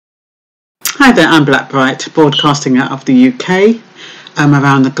Hi there, I'm Blackbright, broadcasting out of the UK,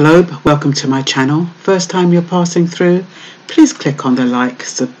 around the globe. Welcome to my channel. First time you're passing through, please click on the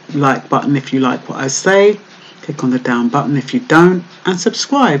like button if you like what I say. Click on the down button if you don't, and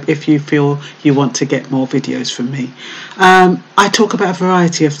subscribe if you feel you want to get more videos from me. I talk about a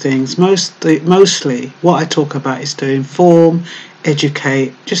variety of things. Mostly what I talk about is to inform,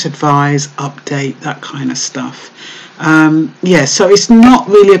 educate, just advise, update, that kind of stuff. So it's not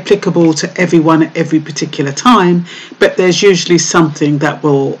really applicable to everyone at every particular time, but there's usually something that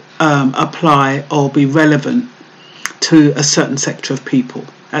will apply or be relevant to a certain sector of people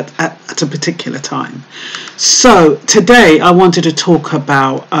at a particular time. So today I wanted to talk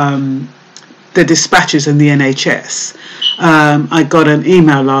about the dispatches in the NHS. I got an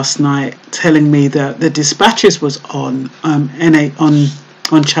email last night telling me that the dispatches was on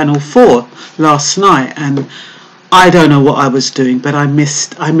Channel 4 last night, and I don't know what I was doing, but I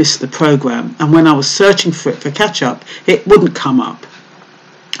missed the program, and when I was searching for it for catch up, it wouldn't come up.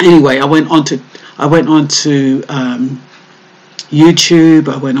 Anyway, I went on to YouTube,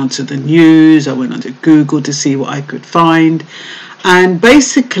 I went onto the news, I went onto Google to see what I could find, and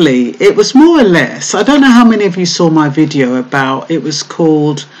basically it was more or less, I don't know how many of you saw my video about, it was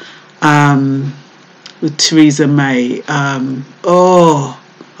called with Theresa May. I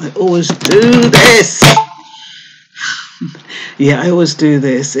always do this. Yeah, I always do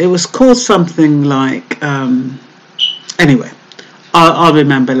this. It was called something like, anyway, I'll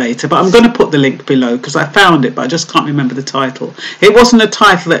remember later, but I'm going to put the link below because I found it, but I just can't remember the title. It wasn't a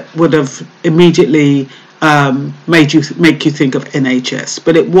title that would have immediately make you think of NHS,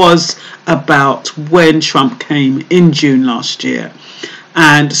 but it was about when Trump came in June last year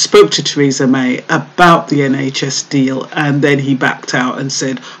and spoke to Theresa May about the NHS deal, and then he backed out and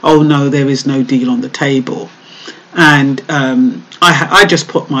said, oh no, there is no deal on the table. And I just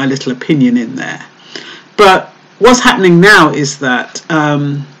put my little opinion in there. But what's happening now is that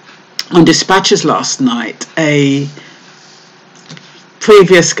on dispatches last night, a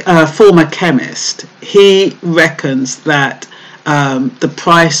previous former chemist, he reckons that the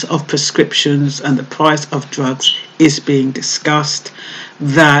price of prescriptions and the price of drugs is being discussed,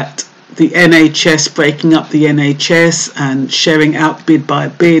 that the NHS, breaking up the NHS and sharing out bit by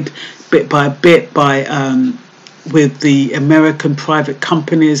bit with the American private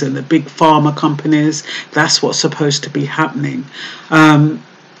companies and the big pharma companies, that's what's supposed to be happening.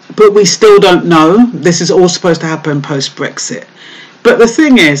 But we still don't know. This is all supposed to happen post-Brexit. But the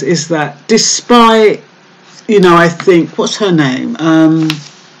thing is that despite, I think, what's her name?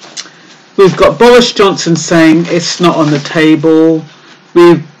 We've got Boris Johnson saying it's not on the table.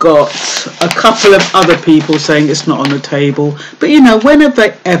 We've got a couple of other people saying it's not on the table. But, when have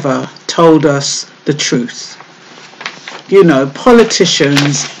they ever told us the truth?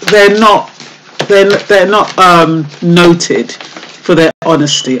 Politicians, they're not noted for their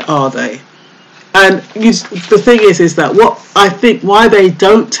honesty, are they? And the thing is that what I think why they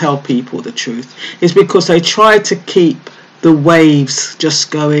don't tell people the truth is because they try to keep the waves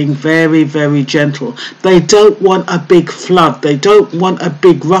just going very, very gentle. They don't want a big flood. They don't want a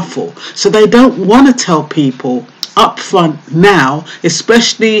big ruffle. So they don't want to tell people up front now,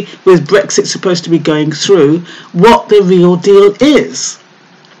 especially with Brexit supposed to be going through, what the real deal is.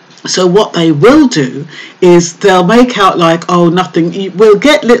 So what they will do is they'll make out like, oh, nothing. We'll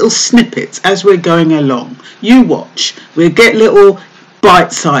get little snippets as we're going along. You watch. We'll get little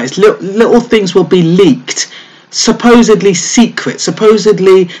bite-sized, little things will be leaked. Supposedly secret,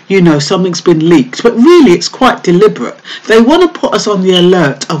 supposedly, something's been leaked, but really it's quite deliberate. They want to put us on the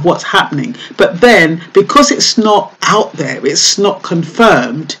alert of what's happening, but then because it's not out there, it's not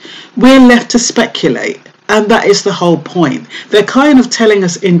confirmed, we're left to speculate, and that is the whole point. They're kind of telling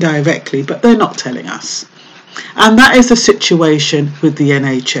us indirectly, but they're not telling us. And that is the situation with the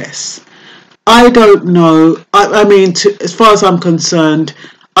NHS. I don't know, I mean, as far as I'm concerned,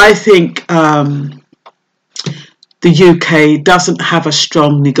 I think the UK doesn't have a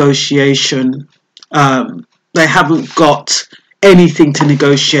strong negotiation. They haven't got anything to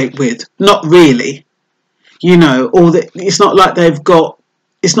negotiate with. Not really. It's not like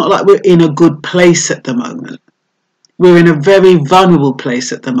it's not like we're in a good place at the moment. We're in a very vulnerable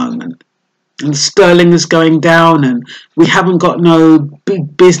place at the moment. And sterling is going down, and we haven't got no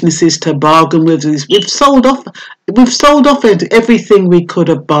big businesses to bargain with. We've sold off everything we could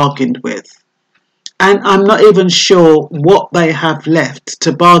have bargained with. And I'm not even sure what they have left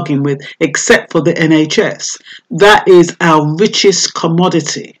to bargain with except for the NHS. That is our richest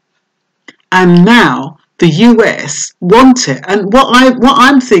commodity. And now the US want it. And what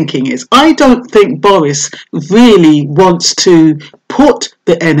I'm thinking is, I don't think Boris really wants to put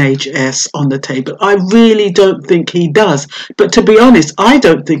the NHS on the table. I really don't think he does. But to be honest, I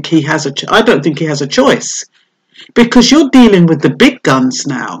don't think he has a choice, because you're dealing with the big guns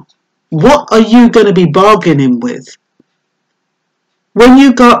now. What are you going to be bargaining with? When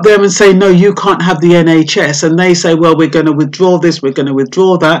you go up there and say, no, you can't have the NHS, and they say, well, we're going to withdraw this, we're going to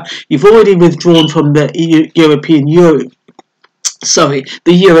withdraw that. You've already withdrawn from the European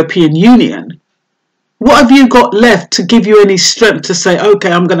Union. What have you got left to give you any strength to say, okay,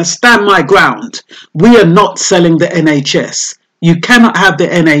 I'm going to stand my ground. We are not selling the NHS. You cannot have the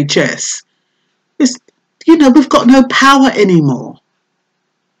NHS. We've got no power anymore.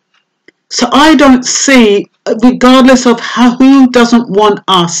 So I don't see, regardless of who doesn't want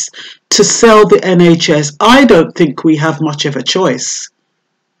us to sell the NHS, I don't think we have much of a choice.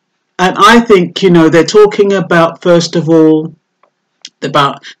 And I think, they're talking about, first of all,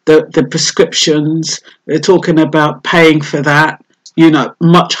 about the prescriptions. They're talking about paying for that,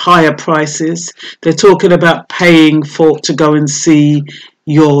 much higher prices. They're talking about paying to go and see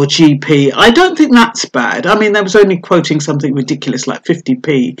your GP. I don't think that's bad. I mean, they was only quoting something ridiculous like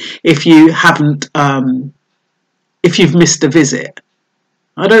 50p if you've missed a visit.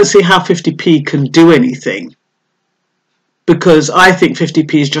 I don't see how 50p can do anything, because I think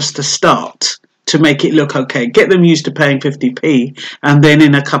 50p is just a start to make it look okay. Get them used to paying 50p, and then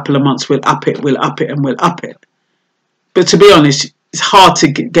in a couple of months we'll up it. But to be honest, it's hard to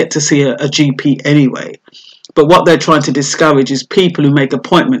get to see a GP anyway. But what they're trying to discourage is people who make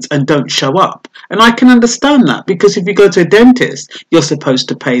appointments and don't show up. And I can understand that, because if you go to a dentist, you're supposed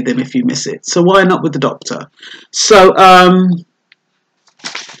to pay them if you miss it. So why not with the doctor? So,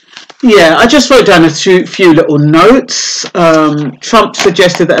 yeah, I just wrote down a few little notes. Trump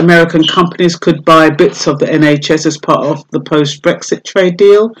suggested that American companies could buy bits of the NHS as part of the post-Brexit trade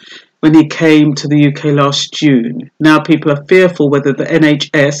deal when he came to the UK last June. Now people are fearful whether the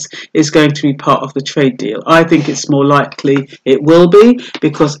NHS is going to be part of the trade deal. I think it's more likely it will be,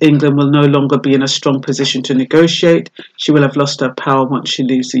 because England will no longer be in a strong position to negotiate. She will have lost her power once she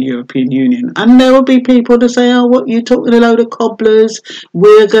leaves the European Union. And there will be people to say, oh, what, you talking a load of cobblers?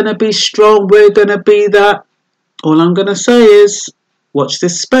 We're going to be strong, we're going to be that. All I'm going to say is, watch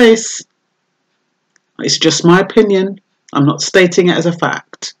this space. It's just my opinion. I'm not stating it as a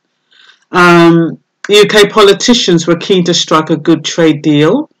fact. UK politicians were keen to strike a good trade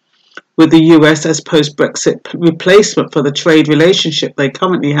deal with the US as post-Brexit replacement for the trade relationship they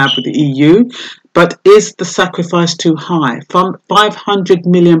currently have with the EU. But is the sacrifice too high? From 500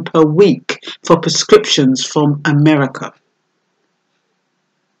 million per week for prescriptions from America.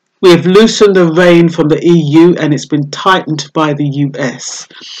 We have loosened the rein from the EU and it's been tightened by the US.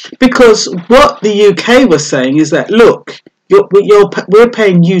 Because what the UK was saying is that, look, we're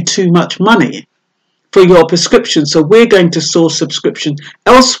paying you too much money for your prescription, so we're going to source subscription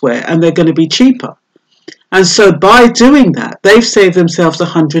elsewhere and they're going to be cheaper. And so by doing that, they've saved themselves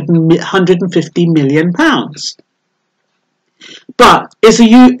 £150 million. But is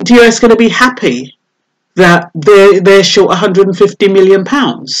the US going to be happy that they're short £150 million?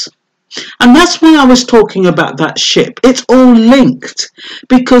 And that's why I was talking about that ship. It's all linked,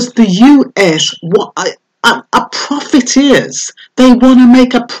 because the US, are profiteers. They want to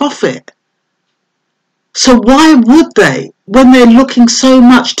make a profit. So why would they, when they're looking so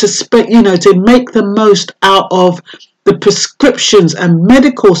much to make the most out of the prescriptions and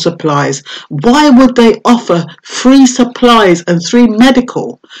medical supplies, why would they offer free supplies and free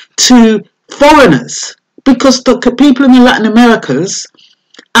medical to foreigners? Because the people in the Latin Americas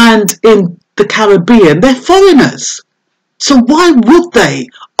and in the Caribbean, they're foreigners. So why would they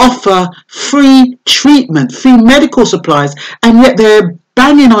offer free treatment, free medical supplies, and yet they're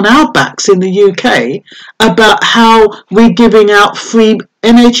banging on our backs in the UK about how we're giving out free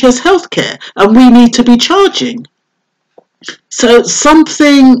NHS healthcare and we need to be charging? So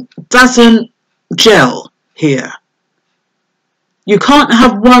something doesn't gel here. You can't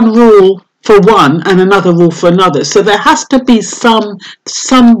have one rule for one and another rule for another. So there has to be some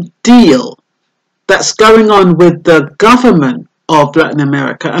deal that's going on with the government of Latin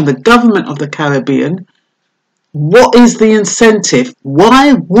America and the government of the Caribbean. What is the incentive?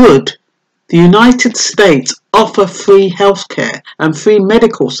 Why would the United States offer free healthcare and free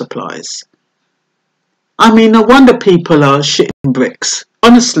medical supplies? I mean, no wonder people are shitting bricks,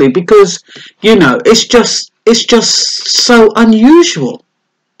 honestly, because, it's just so unusual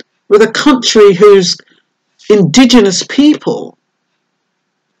with a country whose indigenous people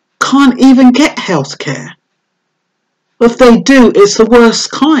can't even get healthcare. If they do, it's the worst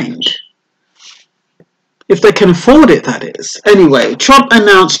kind. If they can afford it, that is. Anyway, Trump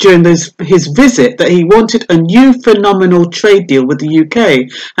announced during his visit that he wanted a new phenomenal trade deal with the UK.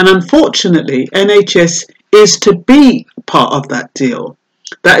 And unfortunately, NHS is to be part of that deal.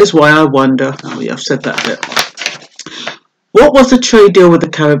 That is why I wonder, oh yeah, I've said that bit. What was the trade deal with the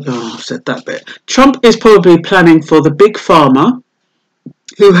Caribbean? Oh, I've said that bit. Trump is probably planning for the big pharma,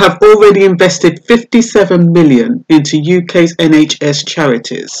 who have already invested 57 million into UK's NHS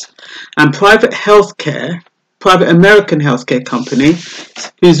charities, and private American healthcare company,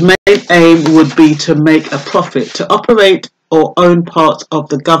 whose main aim would be to make a profit to operate or own parts of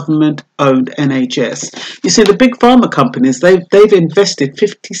the government-owned NHS. You see, the big pharma companies, they've invested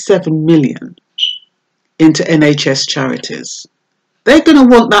 57 million into NHS charities. They're going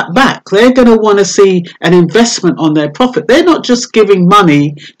to want that back. They're going to want to see an investment on their profit. They're not just giving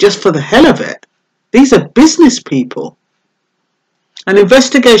money just for the hell of it. These are business people. An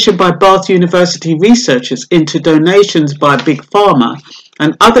investigation by Bath University researchers into donations by Big Pharma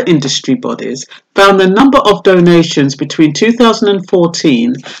and other industry bodies found the number of donations between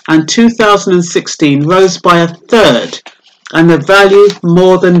 2014 and 2016 rose by a third, and the value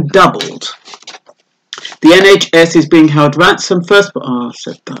more than doubled. The NHS is being held ransom first, but I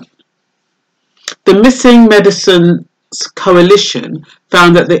said that. The Missing Medicines Coalition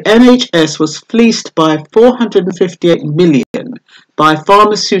found that the NHS was fleeced by 458 million by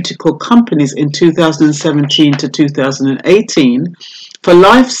pharmaceutical companies in 2017 to 2018 for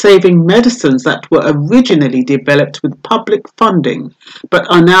life-saving medicines that were originally developed with public funding but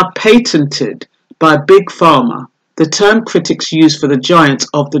are now patented by Big Pharma, the term critics use for the giants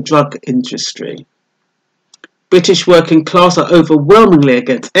of the drug industry. British working class are overwhelmingly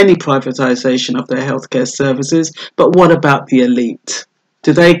against any privatisation of their healthcare services, but what about the elite?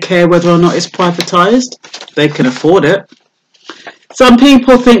 Do they care whether or not it's privatised? They can afford it. Some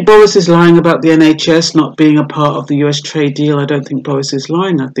people think Boris is lying about the NHS not being a part of the US trade deal. I don't think Boris is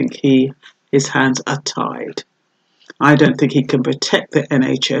lying. I think his hands are tied. I don't think he can protect the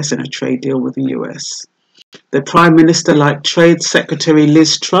NHS in a trade deal with the US. The Prime Minister, like Trade Secretary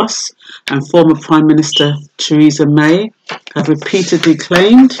Liz Truss and former Prime Minister Theresa May, have repeatedly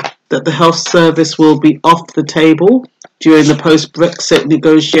claimed that the health service will be off the table during the post-Brexit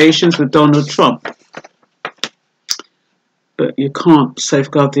negotiations with Donald Trump. But you can't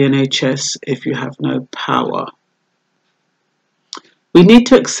safeguard the NHS if you have no power. We need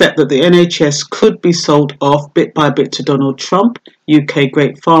to accept that the NHS could be sold off bit by bit to Donald Trump, UK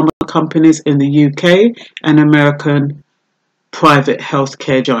great pharma companies in the UK, and American private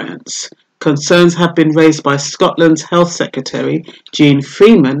healthcare giants. Concerns have been raised by Scotland's Health Secretary, Jeane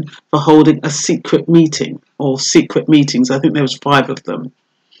Freeman, for holding a secret meeting, or secret meetings, I think there was 5 of them,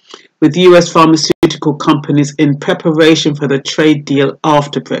 with US pharmaceutical companies in preparation for the trade deal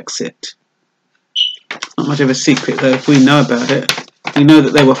after Brexit. Not much of a secret though if we know about it. We know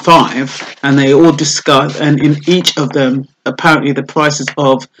that there were 5 and they all discussed, and in each of them apparently the prices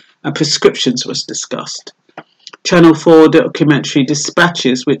of prescriptions was discussed. Channel 4 documentary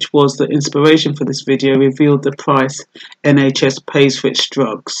Dispatches, which was the inspiration for this video, revealed the price NHS pays for its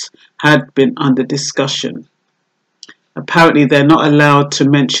drugs had been under discussion. Apparently they're not allowed to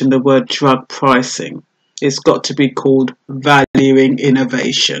mention the word drug pricing. It's got to be called valuing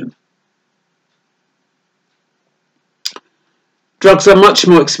innovation. Drugs are much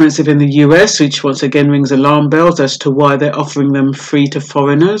more expensive in the US, which once again rings alarm bells as to why they're offering them free to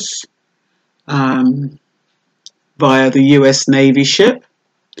foreigners via the US Navy ship.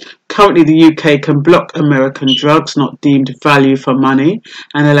 Currently, the UK can block American drugs not deemed value for money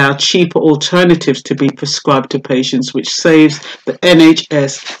and allow cheaper alternatives to be prescribed to patients, which saves the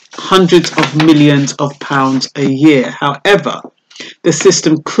NHS hundreds of millions of pounds a year. However, the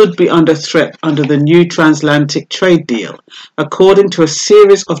system could be under threat under the new transatlantic trade deal. According to a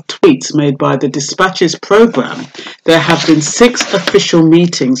series of tweets made by the Dispatches programme, there have been 6 official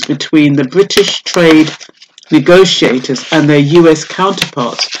meetings between the British trade negotiators and their US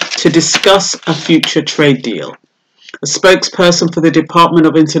counterparts to discuss a future trade deal. A spokesperson for the Department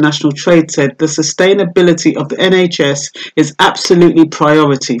of International Trade said the sustainability of the NHS is absolutely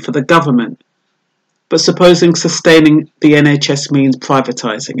priority for the government. But supposing sustaining the NHS means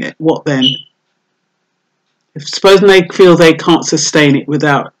privatising it, what then? Supposing they feel they can't sustain it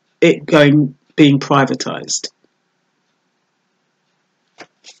without it being privatised.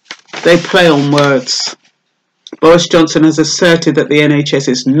 They play on words. Boris Johnson has asserted that the NHS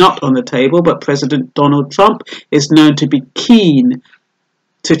is not on the table, but President Donald Trump is known to be keen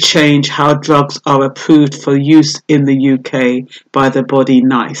to change how drugs are approved for use in the UK by the body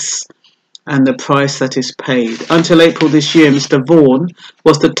NICE. and the price that is paid. Until April this year, Mr. Vaughan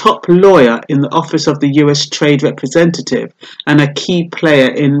was the top lawyer in the Office of the US Trade Representative and a key player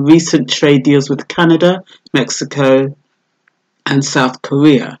in recent trade deals with Canada, Mexico, and South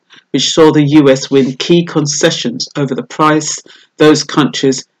Korea, which saw the US win key concessions over the price those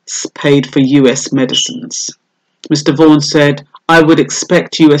countries paid for US medicines. Mr. Vaughan said, "I would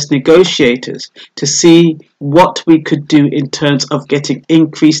expect US negotiators to see what we could do in terms of getting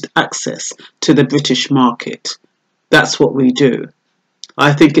increased access to the British market. That's what we do.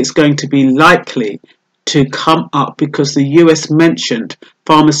 I think it's going to be likely to come up because the US mentioned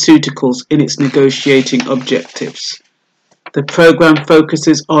pharmaceuticals in its negotiating objectives. The program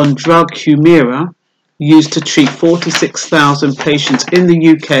focuses on drug Humira, used to treat 46,000 patients in the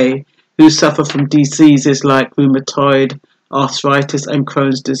UK who suffer from diseases like rheumatoid arthritis and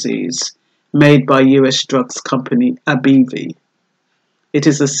Crohn's disease, made by US drugs company AbbVie. It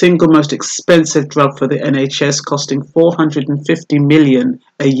is the single most expensive drug for the NHS, costing $450 million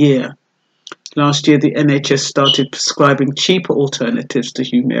a year. Last year, the NHS started prescribing cheaper alternatives to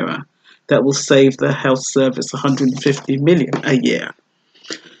Humira that will save the health service $150 million a year."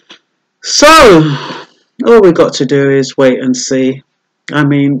 So, all we've got to do is wait and see. I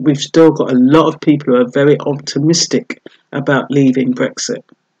mean, we've still got a lot of people who are very optimistic about leaving Brexit.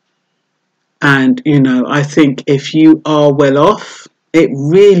 And, you know, I think if you are well off, it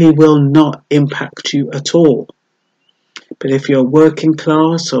really will not impact you at all. But if you're working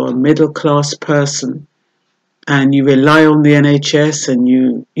class or a middle class person and you rely on the NHS and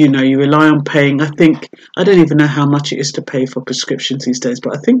you rely on paying, I don't even know how much it is to pay for prescriptions these days,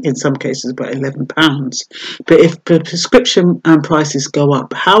 but I think in some cases about £11. But if the prescription prices go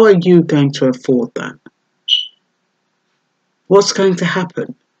up, how are you going to afford that? What's going to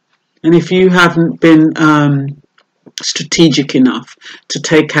happen? And if you haven't been strategic enough to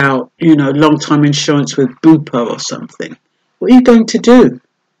take out, long-time insurance with Bupa or something, what are you going to do?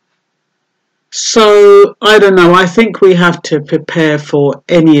 So, I don't know. I think we have to prepare for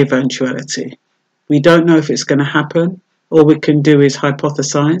any eventuality. We don't know if it's going to happen. All we can do is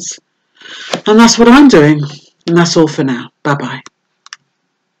hypothesize. And that's what I'm doing. And that's all for now. Bye-bye.